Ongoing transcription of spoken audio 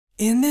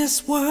In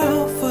this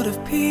world full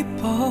of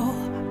people,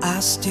 I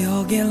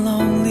still get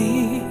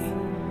lonely.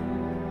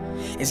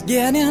 It's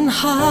getting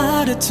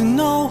harder to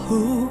know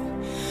who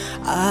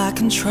I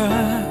can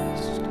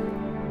trust.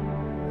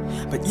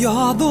 But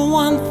you're the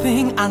one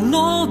thing I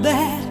know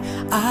that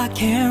I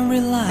can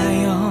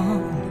rely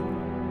on.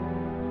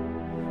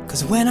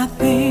 'Cause when I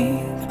think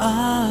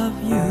of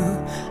you,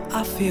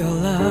 I feel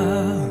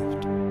loved.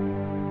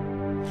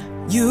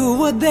 You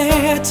were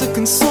there to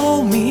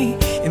console me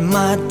in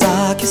my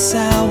darkest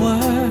hour.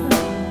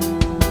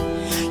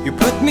 You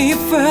put me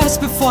first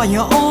before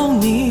your own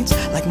needs,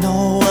 like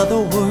no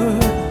other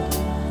word.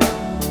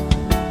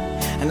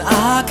 And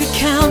I could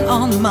count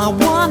on my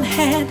one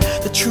hand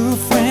the true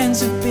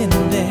friends who've been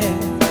there.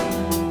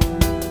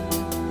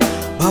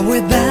 But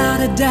without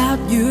a doubt,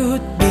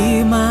 you'd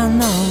be my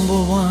number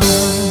one.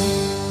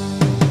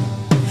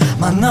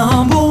 My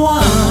number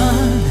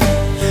one.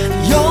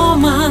 You're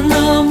my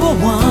number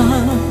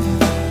one.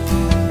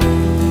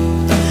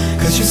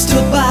 'Cause you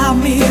stood by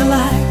me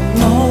like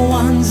no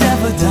one's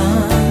ever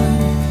done.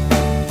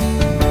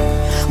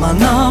 My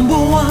number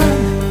one.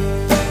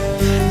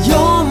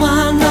 You're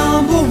my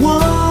number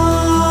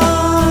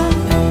one.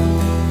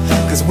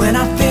 'Cause when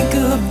I think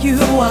of you,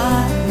 I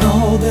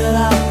know that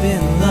I've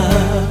been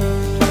loved.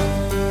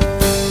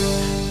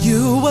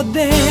 You were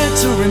there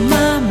to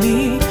remind me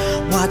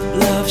what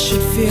love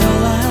should feel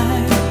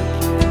like.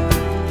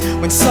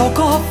 When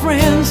so-called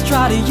friends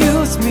try to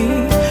use me,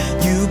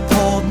 you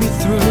pulled me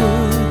through.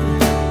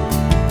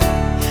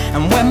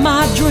 And when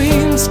my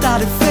dreams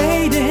started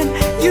fading,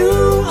 you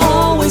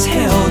always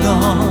held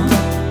on.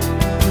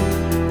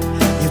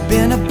 You've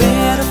been a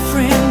better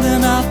friend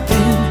than I've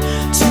been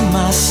to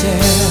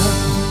myself.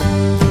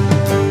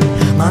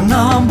 My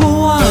number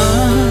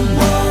one.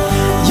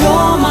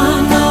 You're my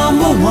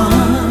number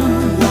one.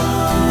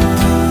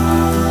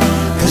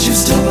 'Cause you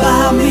stood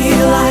by me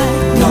like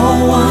no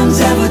one's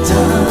ever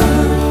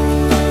done.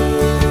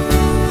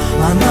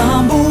 My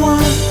number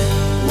one.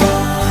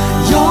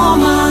 You're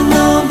my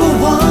number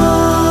one.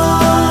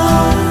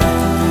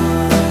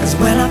 'Cause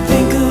when I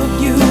think of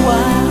you,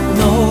 I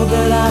know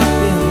that I've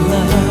been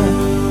loved.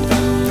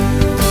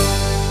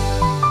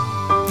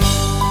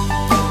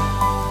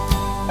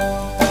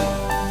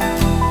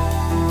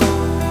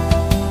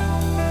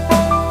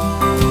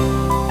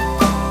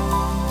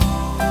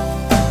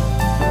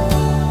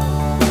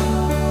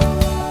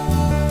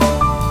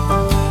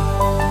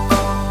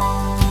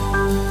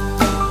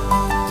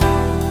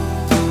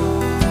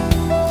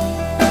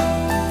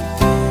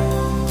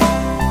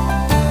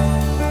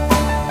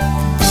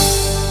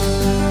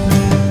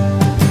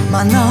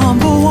 My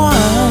number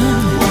one.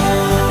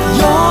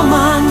 You're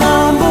my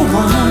number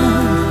one.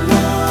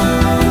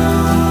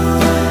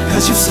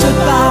 'Cause you stood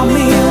by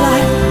me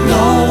like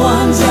no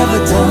one's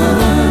ever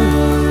done.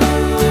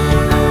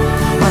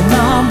 My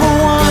number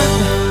one.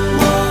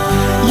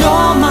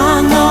 You're my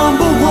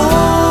number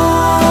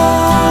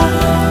one.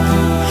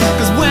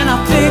 'Cause when I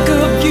think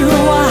of you,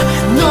 I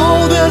know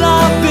that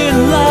I've been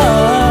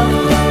loved.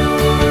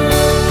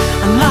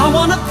 And I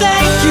wanna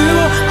thank you,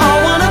 I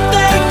wanna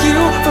thank you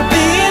for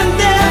being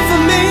there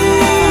for me.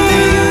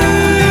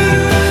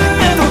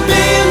 And for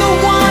being the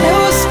one who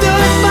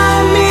stood by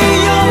me,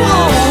 you'll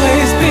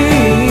always be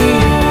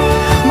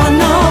my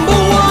number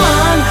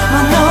one,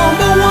 my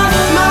number one,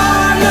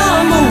 my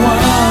number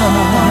one.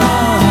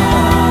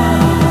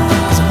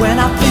 'Cause when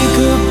I think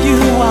of you,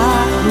 I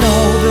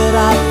know that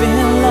I've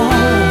been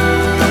loved.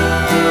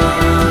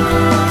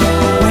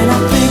 When I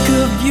think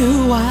of you,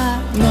 I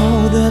know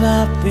that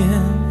I've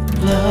been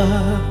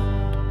loved.